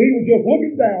peace. He was just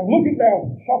looking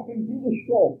down, shuffling through the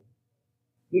straw.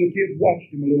 Little kids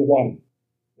watched him a little while.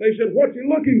 They said, what's he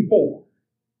looking for?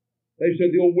 They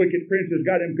said, the old wicked prince has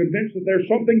got him convinced that there's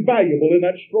something valuable in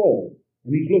that straw,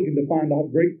 and he's looking to find out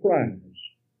great prize.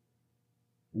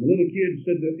 And the little kid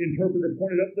said, the interpreter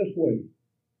pointed up this way.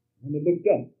 When they looked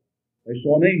up, they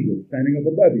saw an angel standing up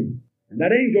above him. And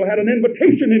that angel had an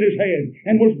invitation in his hand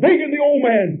and was begging the old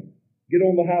man, get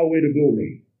on the highway to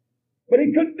glory. But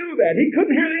he couldn't do that. He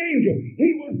couldn't hear the angel. He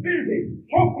was busy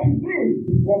shuffling through.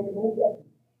 He was walking over.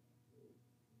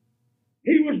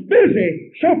 He was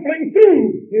busy shuffling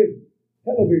through his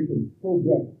television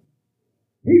program.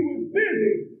 He was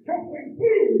busy shuffling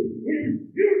through his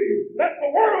duties that the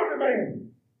world demands.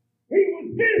 He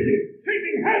was busy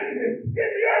seeking happiness in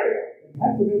the earth.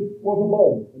 Happiness was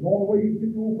above. And the only way you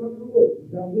could get your brother to look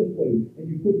is down this way, and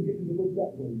you couldn't get him to look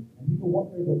that way. And you know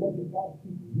what? There's a bunch of God's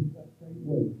people who's that same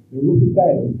way. They're looking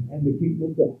down, and they can't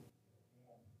look up.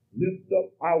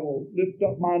 I will lift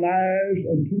up mine eyes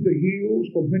unto the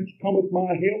hills, from whence cometh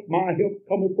my help. My help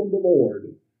cometh from the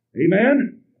Lord.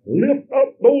 Amen? Lift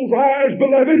up those eyes,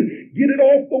 beloved. Get it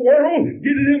off the world.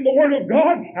 Get it in the Word of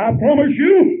God. I promise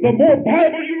you, the more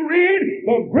Bible you read,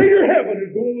 the greater heaven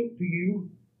is going to look to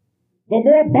you. The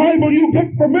more Bible you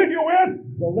get familiar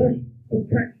with, the less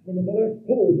attachment and the less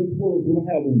pull this world is going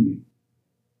to have on you.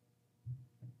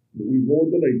 But we've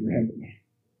lowered the labor, haven't we?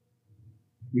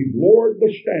 We've lowered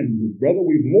the standard, brother.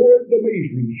 We've lowered the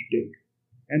measuring stick.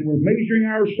 And we're measuring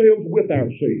ourselves with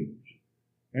ourselves.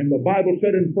 And the Bible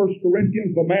said in 1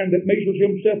 Corinthians, the man that measures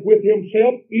himself with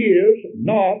himself is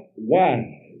not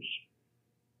wise.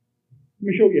 Let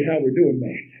me show you how we're doing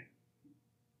that.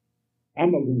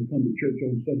 I'm not going to come to church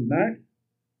on Sunday night,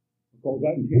 because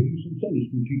I can tell you some Sunday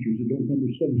school teachers that don't come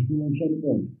to Sunday school on Sunday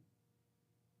morning.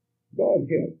 God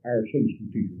help our Sunday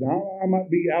school teachers. Now, I might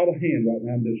be out of hand right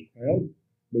now in this crowd,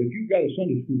 but if you've got a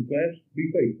Sunday school class, be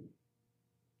faithful.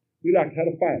 We like had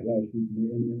a fight last week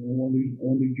in one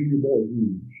of these junior boys'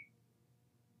 rooms,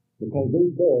 because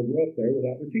those boys were up there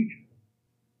without their teacher.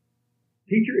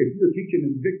 Teacher, if you're teaching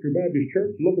in Victory Baptist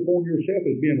Church, look upon yourself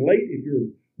as being late if you're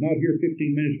not here 15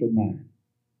 minutes till 9.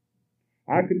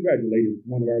 I congratulated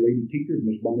one of our lady teachers,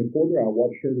 Miss Bonnie Porter. I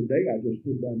watched her today. I just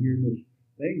stood down here in this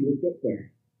thing, looked up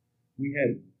there. We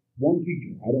had One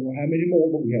teacher. I don't know how many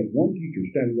more, but we had one teacher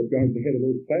standing up there at the head of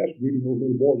those class, greeting those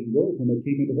little boys and girls when they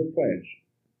came into her class.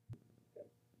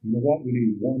 You know what? We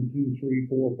needed 1, 2, 3,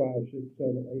 4, 5, 6,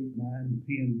 7, 8, 9,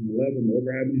 10, 11, ever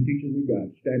how many teachers we got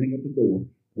standing at the door,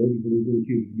 waiting for those little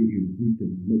kids to get here to greet them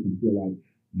and make them feel like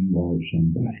you are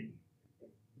somebody.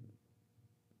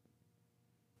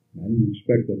 I didn't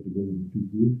expect that to go over too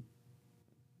good,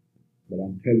 but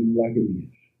I'm telling you like it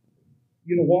is.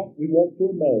 You know what? We walked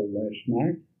through a mall last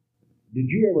night. Did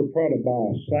you ever try to buy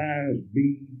a size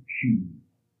B shoe?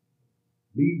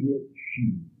 B-width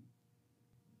shoe.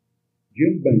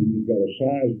 Jim Baines has got a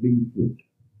size B foot.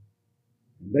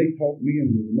 And they talked me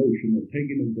into the notion of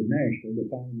taking him to Nashville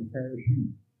to find him a pair of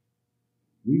shoes.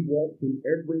 We walked through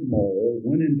every mall,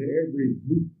 went into every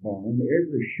boot barn,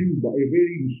 every shoe barn. If it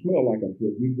even smelled like a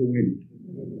foot, we'd go in it.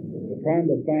 We're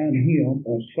trying to find him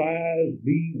a size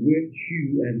B-width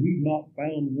shoe, and we've not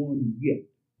found one yet.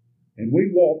 And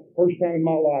we walked, first time in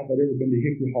my life I'd ever been to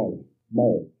Hickory Hollow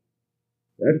Mall.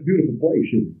 That's a beautiful place,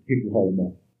 isn't it? Hickory Hollow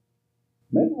Mall.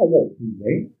 Man, I walked through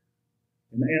there.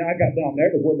 And I got down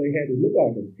there to where they had it look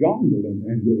like a jungle and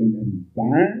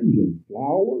vines and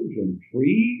flowers and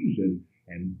trees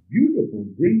and beautiful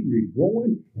greenery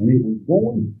growing. And it was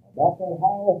growing about that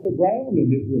high off the ground, and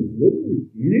it was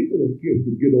literally any little kid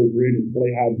could get over in it and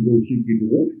play hide and go seek if you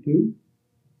wanted to.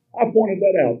 I pointed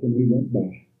that out when we went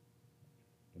by.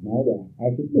 My wife.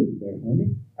 I said, look at there,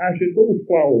 honey. I said, those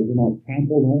flowers are not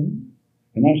trampled on.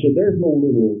 And I said, there's no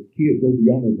little kids over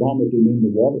yonder vomiting in the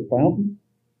water fountain.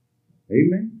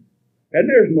 Amen. And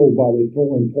there's nobody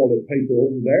throwing toilet paper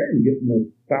over there and getting the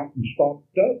fountain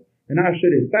stopped up. And I said,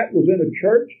 if that was in a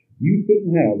church, you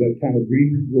couldn't have that kind of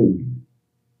greenery growing.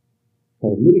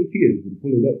 Because little kids would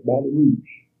pull it up by the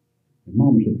roots. And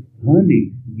Mama said,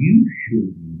 honey, you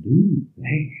shouldn't do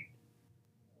that.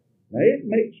 Now, it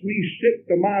makes me sick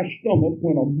to my stomach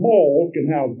when a mall can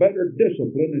have better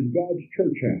discipline than God's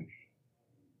church house.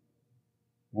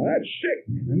 Now, that's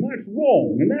sickening, and that's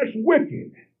wrong, and that's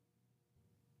wicked.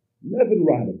 Nothing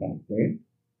right about that.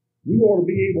 We ought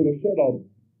to be able to set a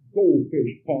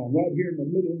goldfish pond right here in the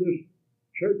middle of this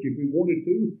church if we wanted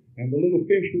to, and the little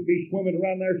fish would be swimming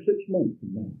around there 6 months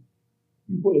from now.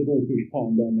 You put a goldfish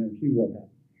pond down there and see what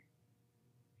happens.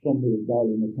 Some little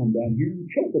darling will come down here and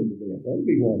choke them to death. That'll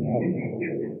be what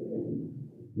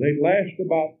happens. They'd last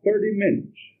about 30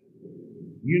 minutes.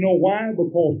 You know why?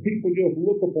 Because people just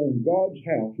look upon God's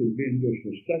house as being just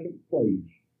a second place,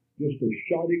 just a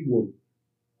shoddy work.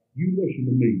 You listen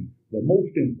to me. The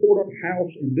most important house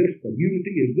in this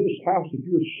community is this house that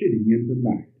you're sitting in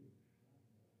tonight.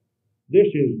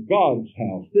 This is God's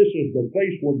house. This is the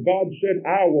place where God said,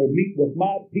 I will meet with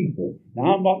my people.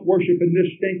 Now, I'm not worshiping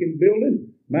this stinking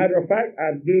building. Matter of fact,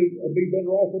 I'd be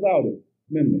better off without it,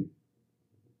 mentally.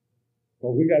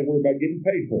 Because we got to worry about getting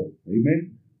paid for it.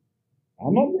 Amen?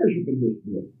 I'm not worshiping this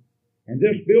building. And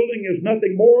this building is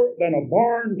nothing more than a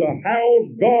barn to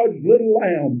house God's little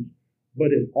lambs.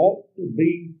 But it ought to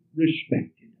be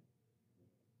respected.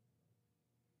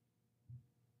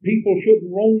 People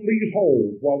shouldn't roam these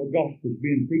halls while the gospel's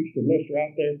being preached unless they're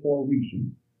out there for a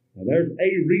reason. Now, there's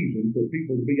a reason for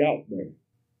people to be out there,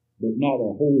 but not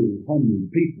a whole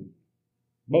 100 people.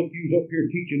 Bucky was up here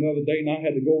teaching the other day, and I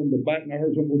had to go in the back, and I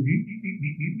heard someone go,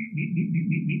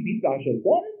 I said,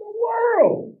 what in the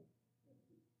world?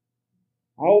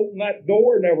 I opened that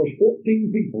door, and there was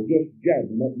 14 people just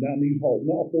jabbing up and down these halls.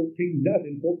 No, 14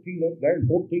 nothing, 14 up there, and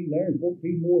 14 there, and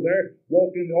 14 more there.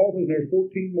 Walk in the office, and there's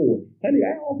 14 more. Honey,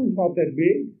 our office is not that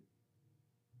big.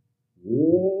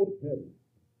 Oh, tell me.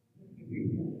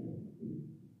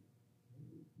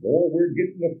 Boy, we're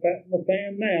getting the fat in the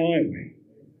fan now, ain't we?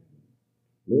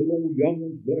 Little old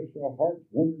young'uns, bless their hearts,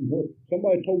 wondering what.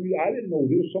 Somebody told me, I didn't know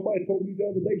this, somebody told me the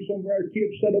other day some of our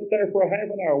kids sat up there for a half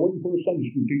an hour waiting for a Sunday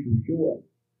school teacher to show up.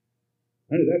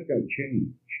 Honey, that's got to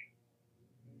change.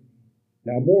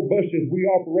 Now, more buses we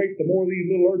operate, the more of these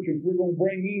little urchins we're going to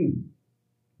bring in.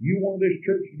 You want this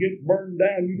church to get burned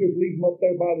down, you just leave them up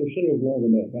there by themselves long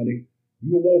enough, honey.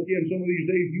 You'll walk in some of these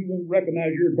days, you won't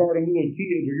recognize your darling little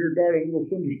kids or your darling little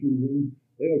Sunday school room.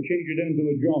 They'll change it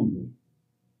into a jungle.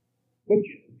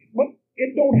 But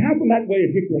it don't happen that way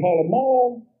at Hickory Hollow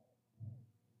Mall.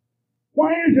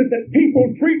 Why is it that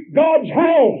people treat God's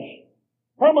house?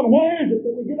 Herman, why is it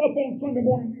that we get up on Sunday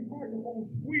morning and these microphones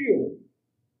squeal?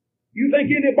 You think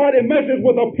anybody messes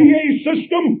with a PA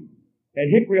system at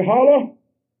Hickory Hollow?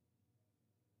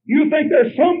 You think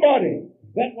there's somebody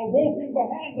that will walk in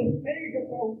behind the stage at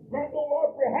the Grand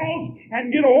Ole Opry House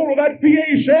and get a hold of that PA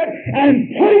set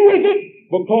and play with it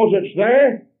because it's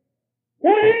there?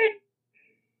 Why?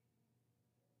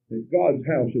 That God's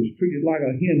house is treated like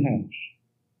a hen house.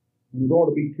 when it ought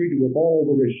to be treated with all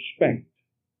the respect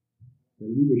that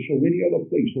we would show any other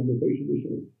place on the face of this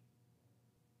earth.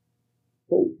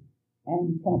 Folks,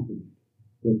 I'm confident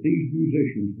that these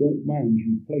musicians don't mind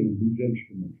you playing these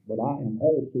instruments, but I am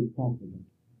also confident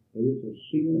that it's a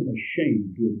sin and a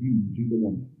shame to abuse either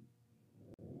one of them.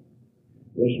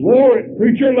 Let's lower it,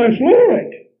 preacher, let's lower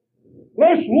it.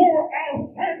 Let's lower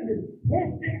our standards.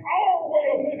 Let's get our way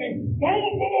of living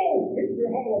down below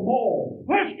Victory Hollow Mall.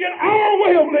 Let's get our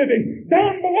way of living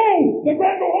down below the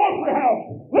Grand Ole Opry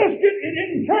House. Let's get it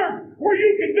in church where you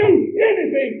can do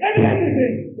anything and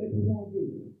everything that you want to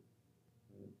do.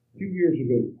 A few years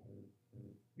ago,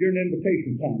 during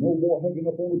invitation time, an old boy hugging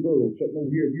up on a girl sitting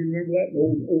over here. Do you remember that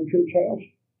in the old church house?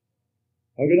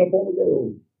 Hugging up on a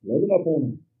girl, loving up on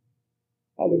her.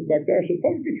 I looked back there, I said,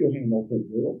 "Fellas, get your hand off that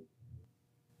girl."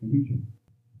 And he said,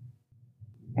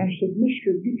 I said,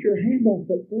 "Mister, get your hand off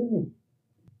that girl."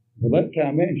 Well, that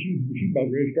time, man, she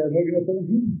about ready to start hugging up on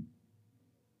him.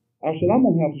 I said, "I'm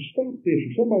going to have to stop this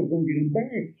or somebody's going to get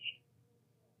embarrassed."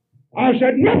 I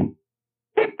said, "No,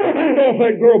 get your hand off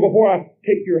that girl before I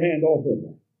take your hand off of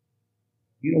her."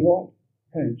 You know what?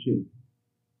 Parents said,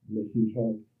 bless his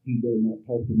heart, he better not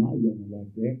talk to my young'un like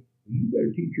that. You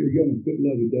better teach your young'un quit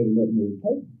lovey-dovey up in old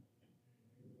home.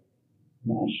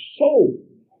 My soul.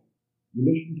 You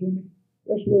listen to me?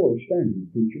 Let's lower the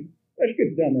standard, preacher. Let's get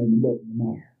it down there in the muck and the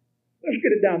mire. Let's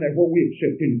get it down there where we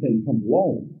accept anything that comes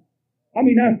along. I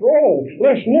mean, after all,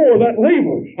 let's lower that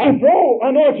label. After all, I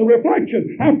know it's a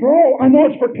reflection. After all, I know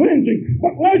it's for cleansing.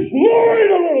 But let's lower it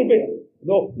a little bit.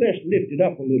 No, let's lift it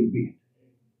up a little bit.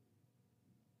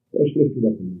 Let's lift it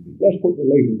up a little bit. Let's put the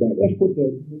labor back. Let's put the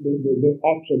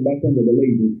oxen back under the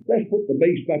labor. Let's put the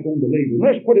base back on the labor.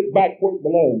 Let's put it back where it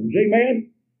belongs.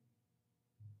 Amen?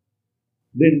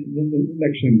 Then the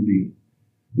next thing we do.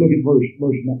 Look at verse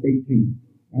 18.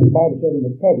 And the Bible said in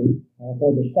the cupboard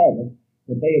for the Sabbath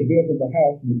that they had built the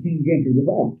house and the king's entry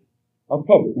without a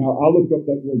cupboard. Now, I looked up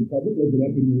that word cupboard, looked it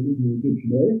up in your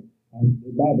dictionary,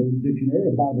 the Bible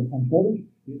dictionary, a Bible concordance.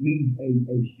 It means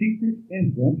a secret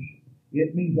entrance.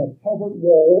 It means a covered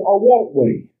wall or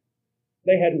walkway.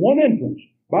 They had one entrance.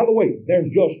 By the way,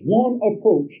 there's just one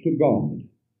approach to God,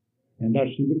 and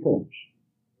that's through the cross.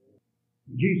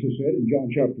 Jesus said in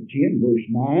John chapter 10, verse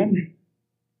 9,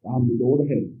 "I'm the door to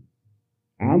heaven.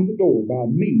 I'm the door. By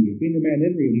me, if any man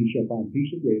enter in, he shall find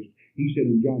peace and rest." He said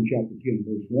in John chapter 10,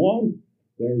 verse 1,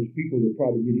 there's people that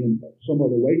try to get in some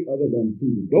other way other than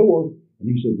through the door, and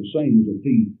he said the same as a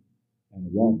thief and a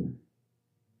robber.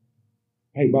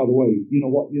 Hey, by the way, you know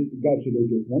what? God said there's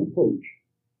just one approach,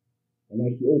 and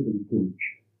that's the open approach.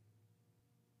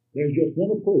 There's just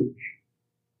one approach,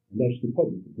 and that's the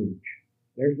public approach.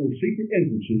 There's no secret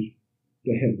entrances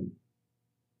to heaven.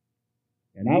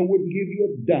 And I wouldn't give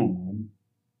you a dime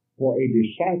for a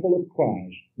disciple of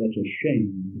Christ that's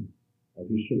ashamed of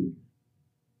his Savior.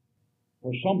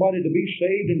 For somebody to be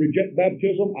saved and reject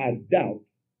baptism, I doubt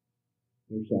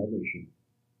their salvation.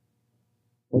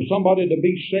 For somebody to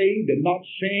be saved and not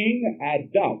sing, I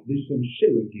doubt the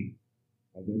sincerity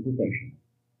of their profession.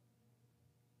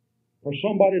 For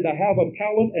somebody to have a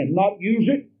talent and not use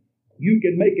it, you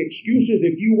can make excuses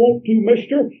if you want to,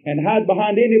 mister, and hide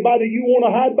behind anybody you want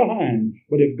to hide behind.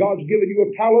 But if God's given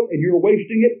you a talent and you're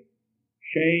wasting it,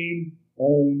 shame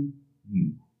on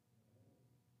you.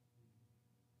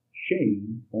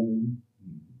 Shame on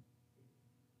you.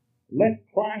 Let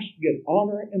Christ get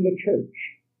honor in the church.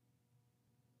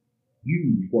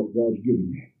 Use what God's given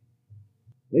you.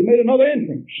 They made another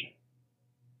entrance.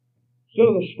 Instead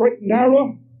of the straight and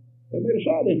narrow, they made a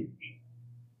side entrance.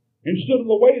 Instead of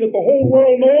the way that the whole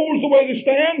world knows the way to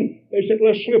stand, they said,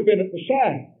 let's slip in at the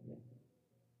side.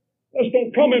 Let's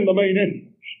don't come in the main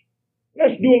entrance.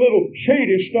 Let's do a little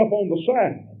shady stuff on the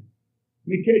side. Let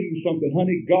me tell you something,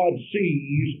 honey. God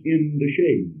sees in the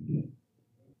shade.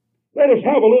 Let us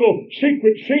have a little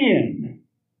secret sin.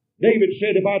 David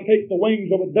said, if I take the wings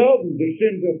of a dove and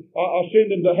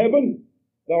ascend into heaven,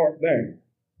 thou art there.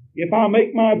 If I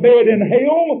make my bed in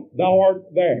hell, thou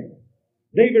art there.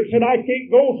 David said, I can't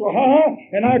go so high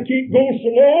and I can't go so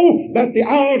low that the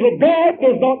eyes of God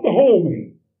does not behold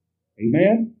me.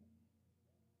 Amen?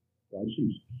 God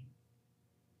sees us.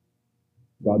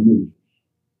 God knows us.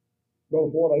 Brother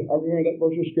Ford, I remember that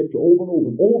verse of Scripture over and over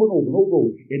and over and over and over and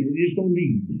over. And it is no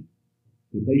need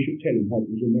that they should tell him what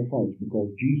was in their hearts,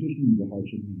 because Jesus knew the hearts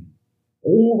of men.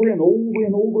 Over and over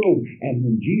and over and over. And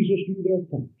when Jesus knew their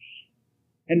thoughts,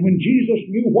 and when Jesus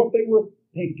knew what they were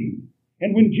thinking,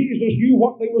 and when Jesus knew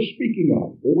what they were speaking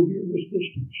of, over here in this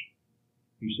distance,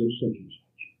 he says such and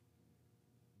such.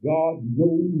 God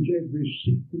knows every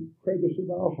secret crevice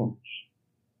of our hearts.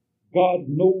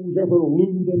 God knows every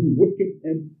lewd and wicked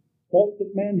and fault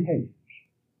that man has.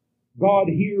 God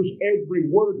hears every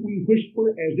word we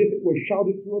whisper as if it was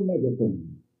shouted through a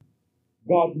megaphone.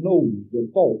 God knows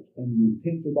the thoughts and the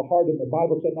intents of the heart, and the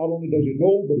Bible said not only does He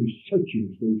know, but He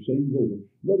searches those things over.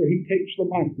 Brother, He takes the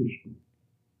microscope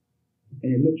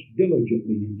and He looks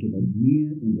diligently into the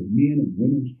men and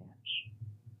women's hearts.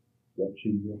 What's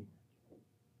in your heart?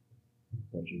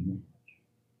 What's in your heart?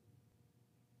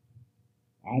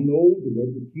 I know that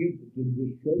every kid that's in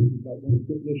this church is not going to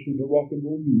quit listening to rock and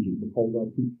roll music because I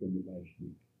preached on it last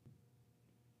week.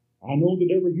 I know that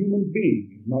every human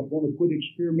being is not going to quit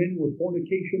experimenting with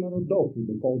fornication and adultery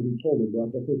because we told them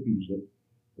about the herpes that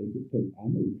they could take. I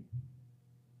know that.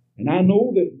 And I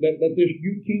know that this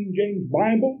New King James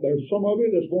Bible, there's some of you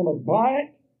that's going to buy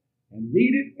it and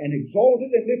read it and exalt it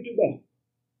and lift it up.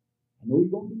 I know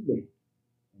you're going to do that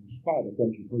in spite of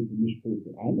what you've heard from this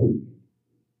pulpit. I know that.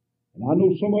 And I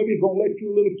know some of you are going to let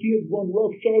your little kids run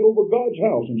roughshod over God's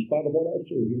house in spite of what I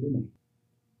say here tonight.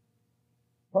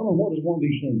 Herman, what is one of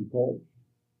these things called?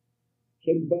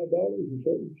 $75 or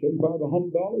so? $75 to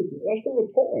 $100? That's not a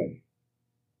toy.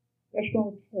 That's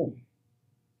not a toy.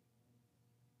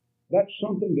 That's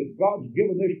something that God's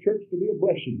given this church to be a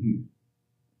blessing here.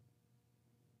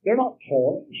 They're not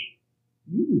toys.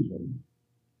 Use them,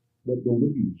 but don't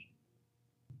abuse them.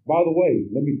 By the way,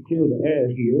 let me clear the air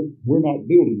here. We're not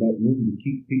building that room to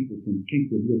keep people from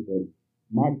tinkering with the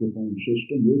microphone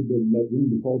system. We're building that room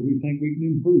because we think we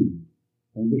can improve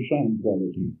on the sound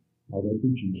quality of our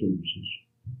preaching services.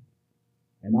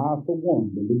 And I, for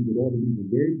one, believe it ought to be the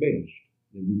very best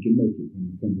that we can make it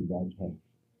when we come to God's house.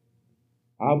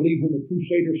 I believe when the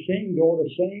crusaders sing, they ought to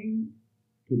sing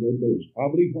to their best. I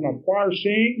believe when a choir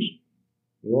sings,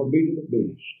 they ought to be to the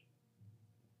best.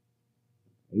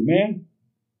 Amen?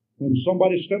 When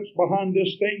somebody steps behind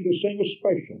this thing to sing a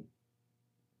special,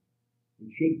 it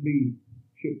should be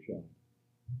shipshod.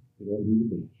 It ought to be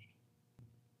the best.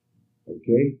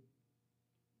 Okay?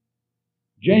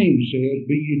 James says,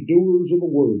 be ye doers of the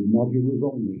word and not hearers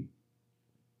only.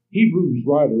 Hebrews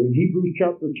writer in Hebrews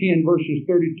chapter 10 verses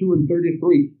 32 and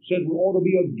 33 said we ought to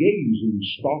be a gazing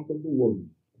stock of the word.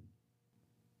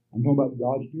 I'm talking about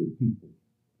God's dear people.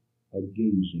 A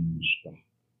gazing stock.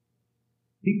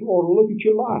 People ought to look at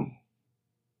your life.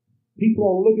 People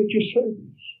ought to look at your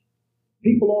service.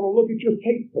 People ought to look at your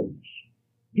faithfulness.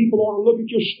 People ought to look at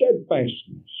your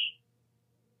steadfastness.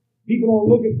 People ought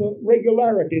to look at the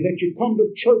regularity that you come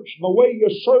to church and the way you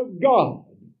serve God.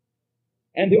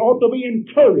 And they ought to be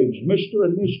encouraged, Mr.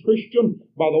 and Miss Christian,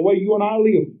 by the way you and I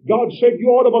live. God said you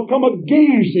ought to become a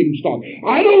gazing stock.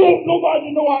 I don't want nobody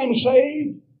to know I'm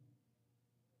saved.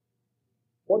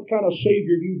 What kind of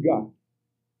Savior you got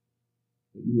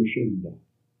that you're ashamed of?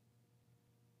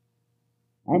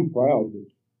 I'm proud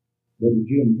that Brother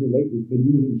Jim here lately has been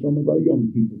using some of our young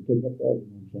people to take up the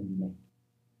offering on Sunday night.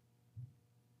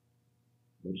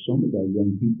 But some of our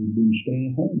young people have been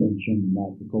staying home on Sunday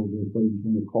night because they're afraid he's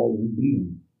going to call on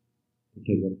them to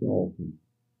take up the offering.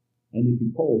 And if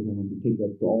he calls on them to take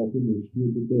up the offering, they're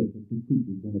scared to death that the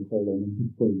preacher's going to call on them to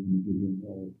pray when they get here in the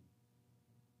altar.